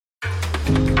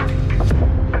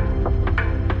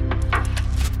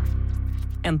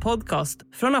en podcast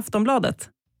från Aftonbladet.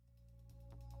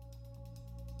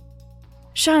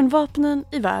 Kärnvapnen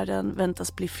i världen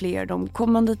väntas bli fler de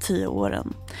kommande 10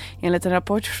 åren, enligt en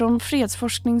rapport från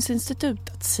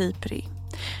fredsforskningsinstitutet SIPRI.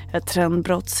 Ett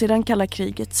trendbrott sedan kalla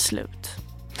krigets slut.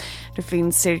 Det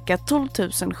finns cirka 12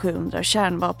 700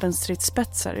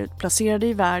 kärnvapenstridsspetsar utplacerade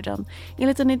i världen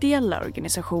enligt den ideella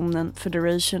organisationen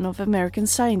Federation of American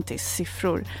Scientists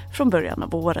siffror från början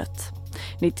av året.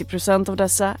 90% av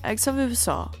dessa ägs av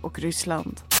USA och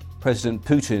Ryssland. President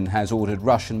Putin has ordered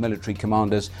Russian military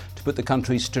commanders to put the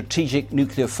country's strategic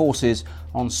nuclear forces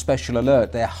on special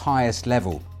alert, their highest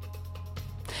level.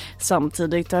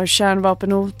 Samtidigt har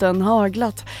kärnvapenhoten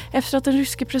haglat efter att den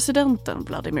ryske presidenten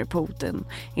Vladimir Putin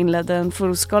inledde en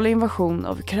fullskalig invasion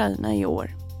av Ukraina i år.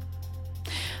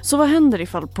 Så vad händer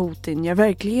ifall Putin gör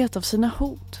verklighet av sina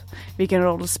hot? Vilken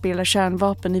roll spelar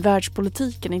kärnvapen i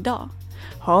världspolitiken idag?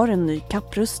 Har en ny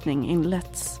kapprustning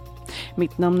inletts?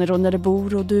 Mitt namn är Ronja de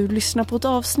Boer och du lyssnar på ett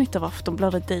avsnitt av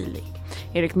Aftonbladet Daily.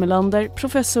 Erik Melander,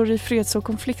 professor i freds- och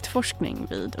konfliktforskning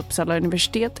vid Uppsala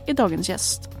universitet, är dagens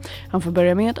gäst. Han får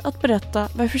börja med att berätta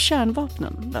varför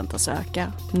kärnvapnen väntas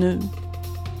öka nu.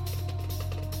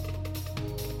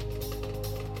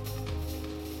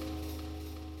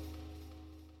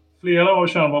 Flera av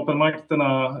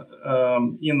kärnvapenmakterna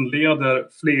inleder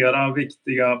flera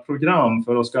viktiga program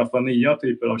för att skaffa nya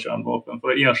typer av kärnvapen. För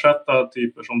att ersätta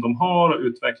typer som de har och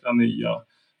utveckla nya.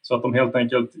 Så att de helt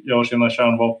enkelt gör sina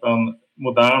kärnvapen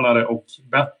modernare och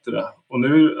bättre. Och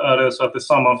nu är det så att det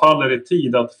sammanfaller i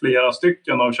tid att flera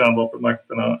stycken av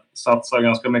kärnvapenmakterna satsar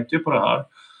ganska mycket på det här.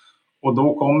 Och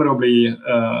då kommer det att bli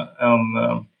en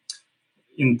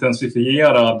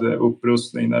intensifierad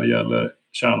upprustning när det gäller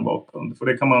kärnvapen. För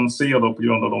det kan man se då på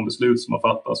grund av de beslut som har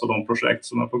fattats och de projekt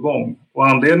som är på gång. Och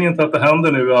anledningen till att det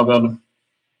händer nu är väl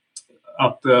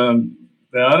att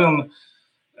det är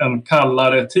en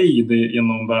kallare tid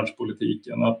inom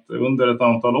världspolitiken. Att under ett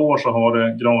antal år så har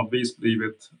det gradvis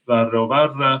blivit värre och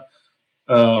värre.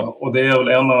 Och det är väl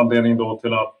en anledning då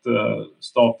till att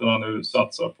staterna nu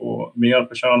satsar på mer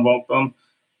på kärnvapen.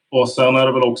 Och sen är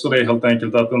det väl också det helt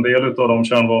enkelt att en del av de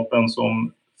kärnvapen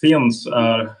som finns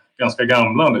är ganska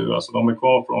gamla nu. Alltså de är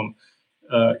kvar från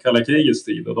kalla krigets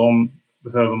tid och de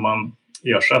behöver man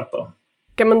ersätta.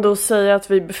 Kan man då säga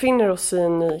att vi befinner oss i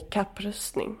en ny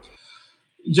kapprustning?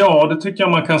 Ja, det tycker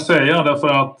jag man kan säga därför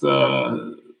att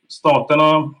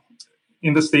staterna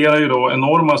investerar ju då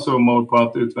enorma summor på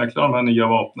att utveckla de här nya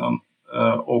vapnen.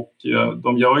 Och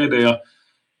de gör ju det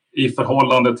i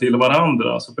förhållande till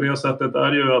varandra. Så på det sättet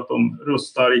är det ju att de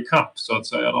rustar i kapp så att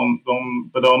säga.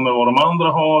 De bedömer vad de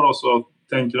andra har och så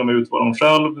tänker de ut vad de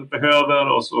själv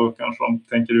behöver och så kanske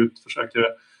de försöker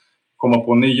komma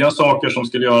på nya saker som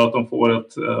skulle göra att de får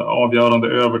ett avgörande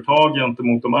övertag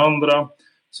gentemot de andra.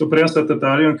 Så på det sättet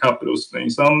är det ju en kapprustning.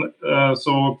 Sen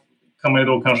så kan man ju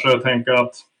då kanske tänka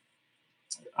att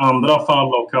andra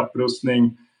fall av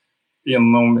kapprustning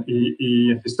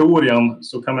i historien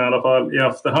så kan man i alla fall i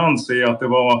efterhand se att det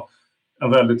var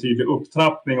en väldigt tydlig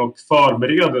upptrappning och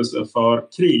förberedelse för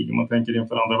krig. Man tänker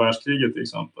inför andra världskriget till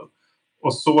exempel.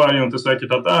 Och så är ju inte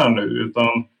säkert att det är nu, utan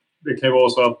det kan ju vara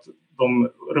så att de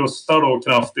rustar då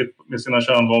kraftigt med sina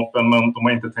kärnvapen men de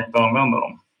har inte tänkt använda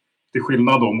dem. Till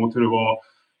skillnad då mot hur det var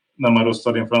när man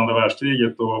rustade inför andra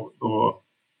världskriget då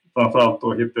framförallt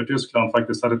då Hitler-Tyskland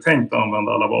faktiskt hade tänkt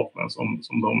använda alla vapnen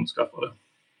som de skaffade.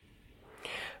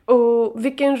 Och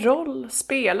vilken roll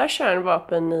spelar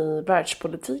kärnvapen i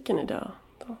världspolitiken idag?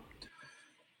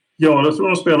 Ja, jag tror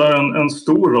de spelar en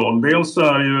stor roll. Dels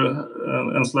är det ju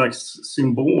en slags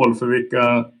symbol för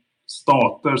vilka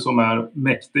stater som är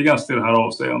mäktigast i det här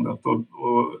avseendet. Och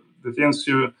det finns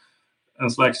ju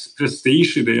en slags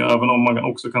prestige i det, även om man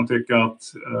också kan tycka att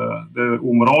det är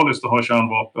omoraliskt att ha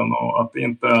kärnvapen och att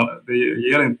det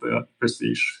ger inte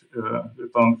prestige.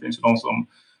 Utan det finns ju de som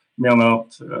menar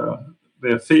att det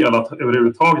är fel att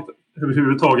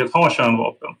överhuvudtaget ha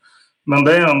kärnvapen. Men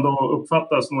det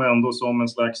uppfattas nog ändå som en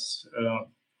slags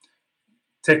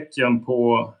tecken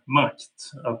på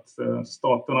makt. Att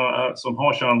staterna som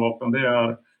har kärnvapen, det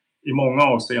är i många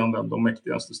avseenden de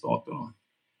mäktigaste staterna.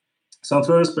 Sen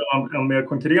tror jag det spelar en mer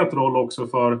konkret roll också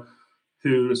för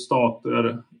hur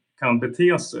stater kan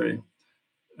bete sig.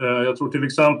 Jag tror till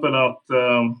exempel att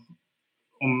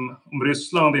om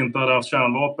Ryssland inte hade haft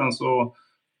kärnvapen så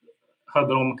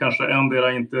hade de kanske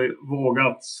endera inte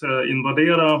vågat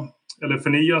invadera eller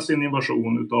förnya sin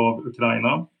invasion av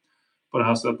Ukraina på det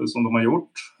här sättet som de har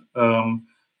gjort.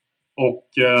 Och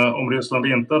om Ryssland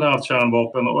inte hade haft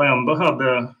kärnvapen och ändå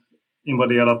hade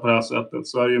invaderat på det här sättet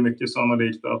så är det ju mycket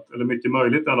sannolikt eller mycket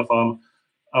möjligt i alla fall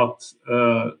att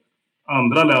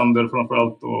andra länder,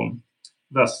 framförallt då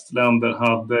västländer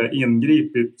hade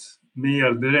ingripit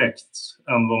mer direkt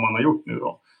än vad man har gjort nu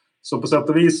då. Så på sätt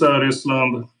och vis är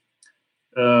Ryssland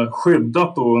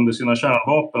skyddat då under sina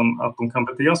kärnvapen att de kan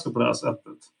bete sig på det här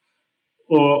sättet.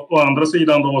 Och å andra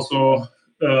sidan då så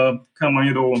kan man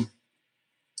ju då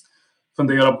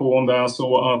fundera på om det är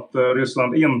så att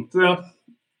Ryssland inte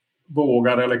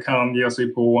vågar eller kan ge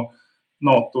sig på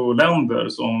NATO-länder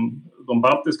som de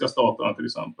baltiska staterna till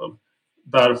exempel.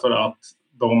 Därför att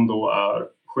de då är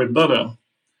skyddade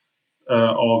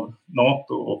av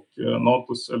NATO och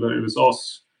NATOs eller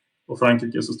USAs och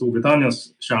Frankrikes och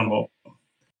Storbritanniens kärnvapen.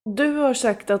 Du har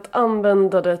sagt att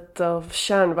användandet av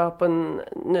kärnvapen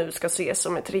nu ska ses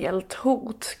som ett reellt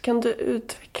hot. Kan du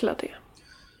utveckla det?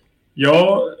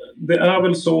 Ja, det är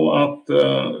väl så att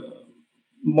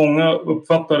många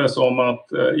uppfattar det som att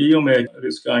i och med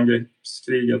ryska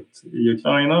angreppskriget i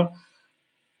Ukraina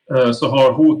så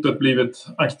har hotet blivit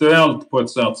aktuellt på ett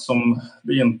sätt som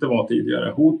det inte var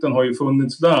tidigare. Hoten har ju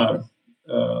funnits där,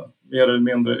 mer eller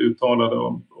mindre uttalade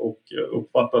och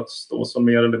uppfattats då som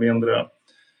mer eller mindre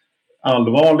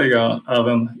allvarliga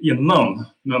även innan.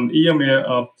 Men i och med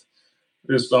att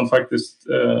Ryssland faktiskt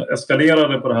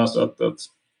eskalerade på det här sättet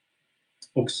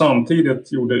och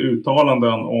samtidigt gjorde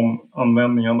uttalanden om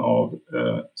användningen av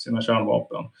sina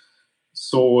kärnvapen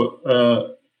så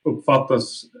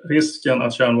uppfattas risken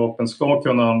att kärnvapen ska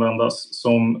kunna användas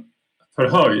som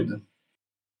förhöjd.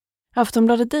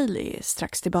 Aftonbladet Daily är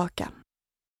strax tillbaka.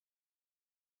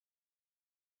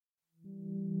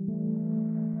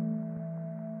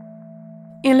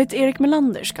 Enligt Erik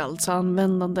Melander ska alltså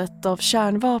användandet av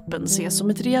kärnvapen ses som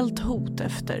ett reellt hot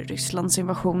efter Rysslands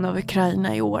invasion av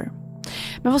Ukraina i år.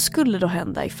 Men vad skulle då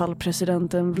hända ifall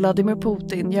presidenten Vladimir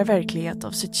Putin gör verklighet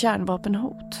av sitt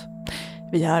kärnvapenhot?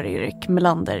 Vi hör Erik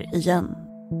Melander igen.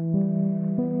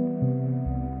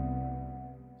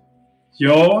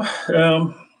 Ja,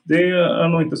 det är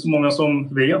nog inte så många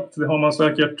som vet. Det har man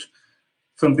säkert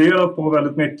funderat på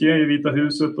väldigt mycket i Vita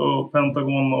huset och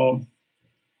Pentagon och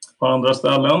på andra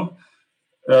ställen.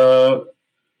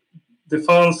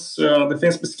 Det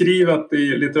finns beskrivet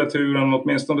i litteraturen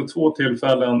åtminstone 2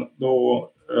 tillfällen då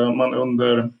man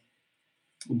under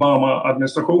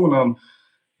Obama-administrationen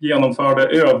genomförde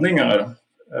övningar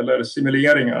eller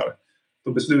simuleringar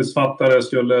då beslutsfattare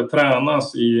skulle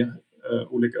tränas i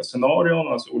olika scenarion,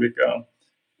 alltså olika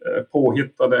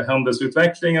påhittade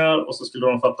händelseutvecklingar, och så skulle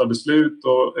de fatta beslut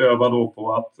och öva då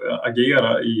på att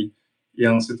agera i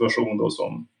en situation då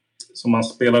som man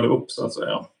spelade upp så att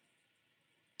säga.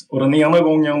 Och den ena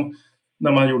gången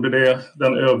när man gjorde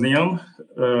den övningen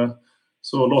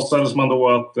så låtsades man då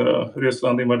att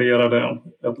Ryssland invaderade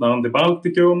ett land i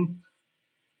Baltikum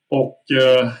och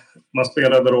man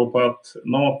spelade då på att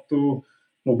NATO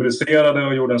mobiliserade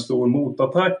och gjorde en stor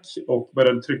motattack och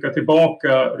började trycka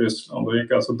tillbaka Ryssland. Det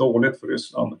gick alltså dåligt för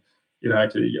Ryssland i det här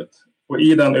kriget. Och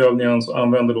i den övningen så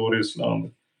använde då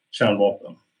Ryssland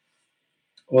kärnvapen.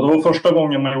 Och då första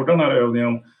gången man gjorde den här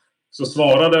övningen så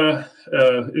svarade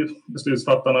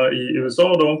beslutsfattarna i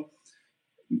USA då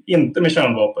inte med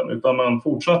kärnvapen, utan man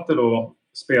fortsatte då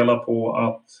spela på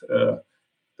att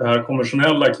det här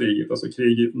konventionella kriget, alltså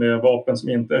kriget med vapen som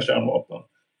inte är kärnvapen,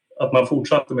 att man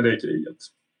fortsatte med det kriget.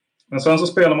 Men sen så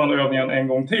spelade man övningen en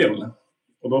gång till,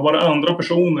 och då var det andra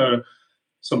personer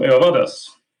som övades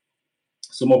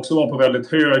som också var på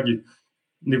väldigt hög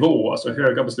nivå, alltså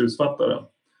höga beslutsfattare.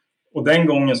 Och den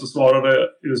gången så svarade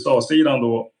USA-sidan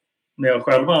då med att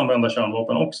själva använda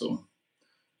kärnvapen också.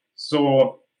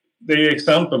 Så det är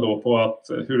exempel då på att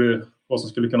vad som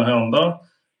skulle kunna hända,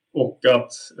 och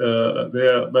att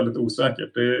det är väldigt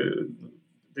osäkert.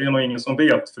 Det är nog ingen som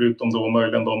vet, förutom då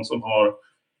möjligen de som har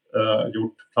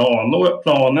gjort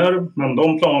planer. Men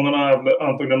de planerna är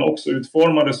antagligen också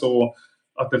utformade så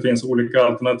att det finns olika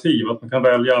alternativ. Att man kan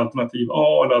välja alternativ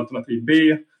A eller alternativ B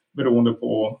beroende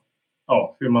på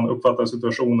hur man uppfattar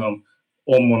situationen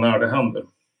om och när det händer.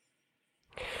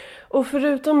 Och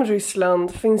förutom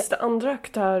Ryssland, finns det andra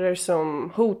aktörer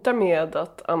som hotar med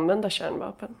att använda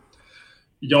kärnvapen?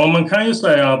 Ja, man kan ju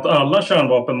säga att alla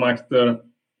kärnvapenmakter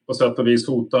på sätt och vis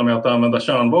hotar med att använda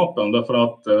kärnvapen. Därför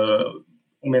att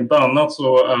om inte annat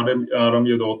så är de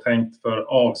ju då tänkt för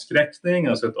avskräckning,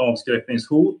 alltså ett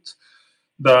avskräckningshot.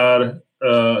 Där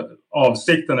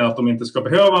avsikten är att de inte ska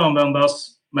behöva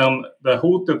användas, men det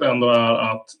hotet ändå är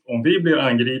att om vi blir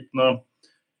angripna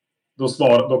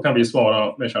då kan vi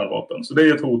svara med kärnvapen. Så det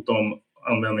är ett hot om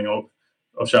användning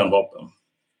av kärnvapen.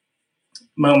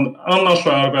 Men annars så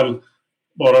är väl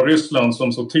bara Ryssland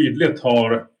som så tydligt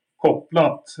har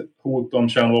kopplat hot om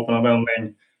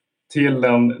kärnvapenanvändning till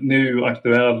en nu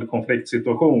aktuell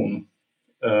konfliktsituation.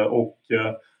 Och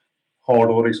har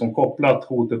då liksom kopplat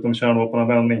hotet om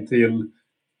kärnvapenanvändning till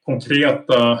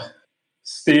konkreta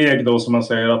steg då, som man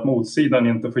säger att motsidan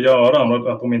inte får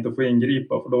göra, att de inte får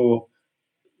ingripa, för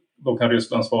då kan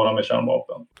Ryssland svara med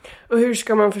kärnvapen. Och hur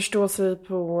ska man förstå sig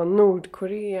på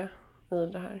Nordkorea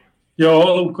i det här?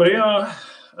 Ja, Nordkorea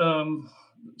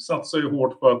satsar ju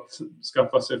hårt på att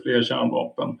skaffa sig fler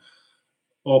kärnvapen.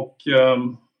 Och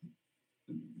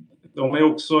de är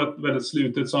också ett väldigt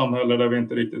slutet samhälle där vi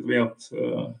inte riktigt vet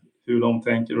hur de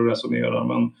tänker och resonerar.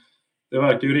 Men det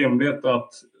verkar ju rimligt att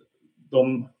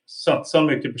de satsar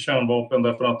mycket på kärnvapen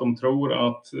därför att de tror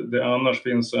att det annars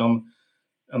finns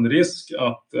en risk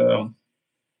att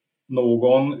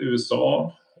någon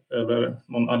USA eller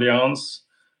någon allians,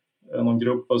 någon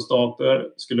grupp av stater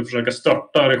skulle försöka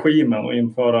störta regimen och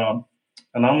införa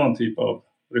en annan typ av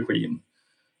regim.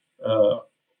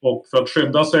 Och för att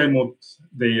skydda sig mot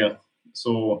det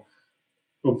så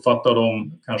uppfattar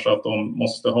de kanske att de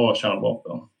måste ha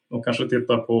kärnvapen. De kanske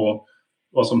tittar på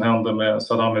vad som händer med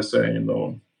Saddam Hussein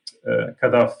och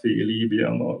Gaddafi i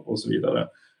Libyen och så vidare.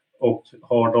 Och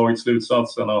har dragit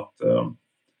slutsatsen att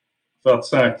för att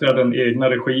säkra den egna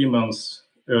regimens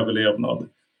överlevnad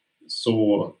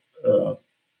så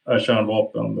är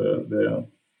kärnvapen det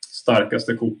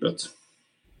starkaste kortet.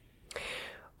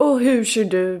 Och hur ser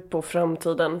du på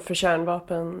framtiden för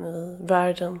kärnvapen i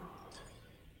världen?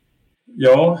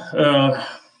 Ja,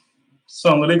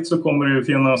 sannolikt så kommer det ju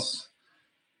finnas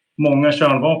många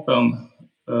kärnvapen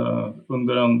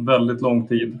under en väldigt lång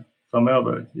tid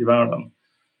framöver i världen.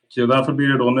 Och därför blir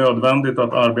det då nödvändigt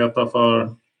att arbeta för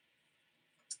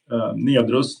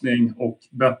nedrustning och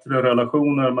bättre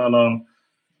relationer mellan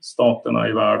staterna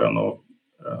i världen och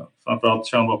framförallt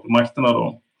kärnvapenmakterna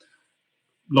då,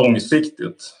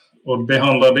 långsiktigt. Och det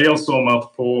handlar dels om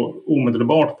att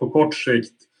omedelbart på kort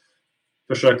sikt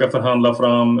försöka förhandla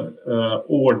fram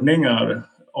ordningar,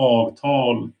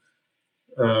 avtal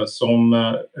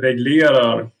som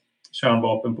reglerar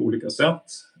kärnvapen på olika sätt.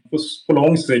 På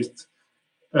lång sikt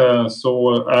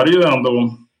så är det ju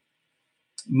ändå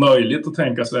möjligt att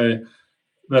tänka sig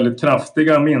väldigt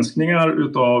kraftiga minskningar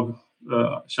utav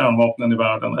kärnvapnen i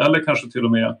världen, eller kanske till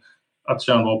och med att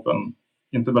kärnvapen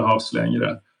inte behövs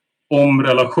längre om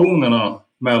relationerna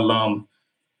mellan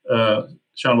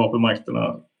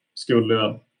kärnvapenmakterna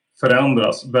skulle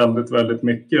förändras väldigt, väldigt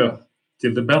mycket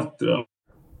till det bättre.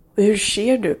 Och hur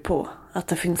ser du på att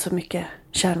det finns så mycket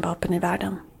kärnvapen i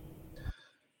världen?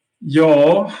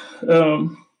 Ja,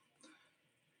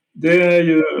 det är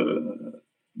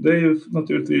ju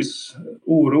naturligtvis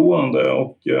oroande,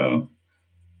 och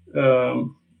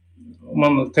om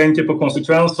man tänker på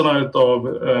konsekvenserna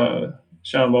utav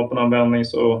kärnvapenanvändning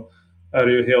så är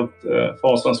det ju helt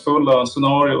fasansfulla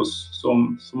scenarios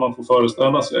som man får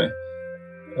föreställa sig.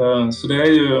 Så det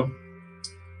är ju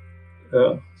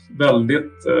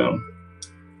väldigt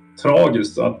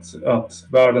tragiskt att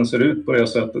världen ser ut på det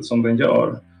sättet som den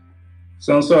gör.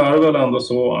 Sen så är det väl ändå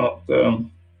så att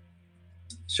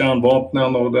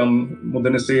kärnvapnen och den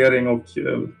modernisering och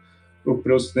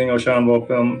upprustning av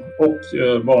kärnvapen och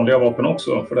vanliga vapen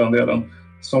också för den delen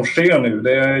som sker nu,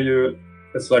 det är ju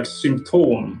ett slags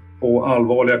symptom på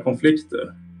allvarliga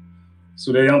konflikter.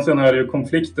 Så det egentligen är ju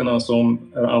konflikterna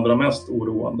som är allra mest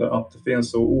oroande, att det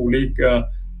finns så olika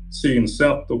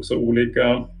synsätt och så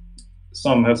olika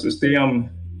samhällssystem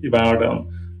i världen,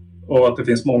 och att det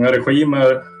finns många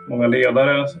regimer, många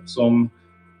ledare som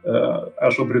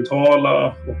är så brutala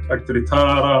och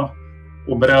auktoritära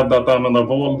och beredda att använda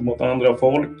våld mot andra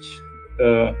folk,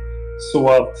 så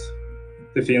att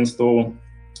det finns då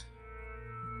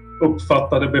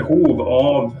uppfattade behov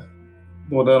av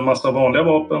både en massa vanliga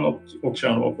vapen och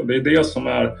kärnvapen. Det är det som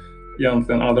är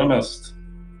egentligen allra mest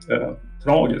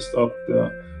tragiskt, att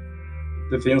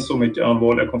det finns så mycket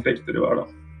allvarliga konflikter i världen.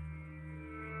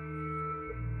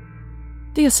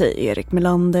 Det säger Erik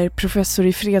Melander, professor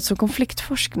i freds- och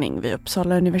konfliktforskning vid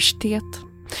Uppsala universitet.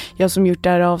 Jag som gjort det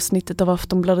här avsnittet av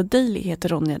Aftonbladet Daily heter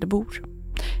Ronja de Boer.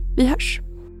 Vi hörs!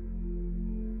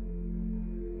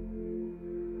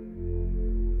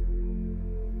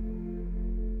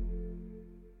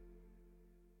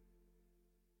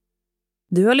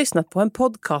 Du har lyssnat på en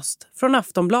podcast från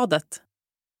Aftonbladet.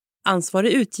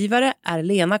 Ansvarig utgivare är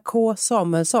Lena K.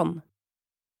 Samuelsson.